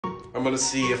I'm gonna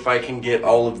see if I can get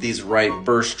all of these right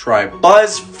first try.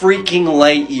 Buzz freaking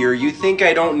Lightyear. You think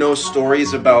I don't know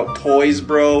stories about toys,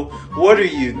 bro? What are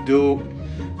you do?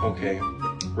 Okay,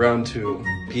 round 2.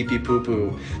 Pee pee poo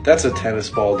poo. That's a tennis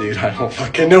ball, dude. I don't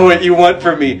fucking know what you want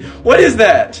from me. What is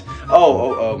that?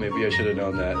 Oh, maybe I should have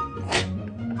known that.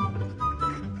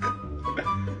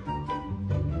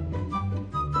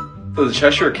 The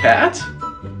Cheshire Cat?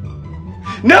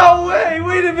 No way!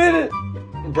 Wait a minute!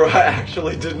 Bro, I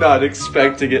actually did not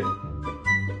expect to get...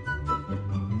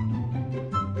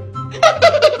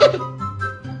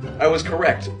 I was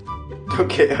correct.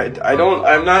 Okay,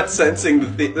 I'm not sensing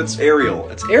the thing. That's Ariel.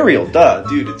 It's Ariel, duh.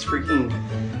 Dude, it's freaking...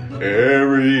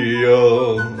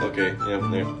 Ariel. Okay,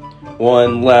 yeah.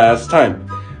 One last time.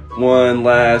 One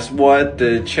last... What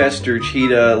the Chester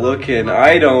Cheetah looking?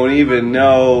 I don't even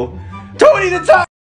know. Tony the Tiger!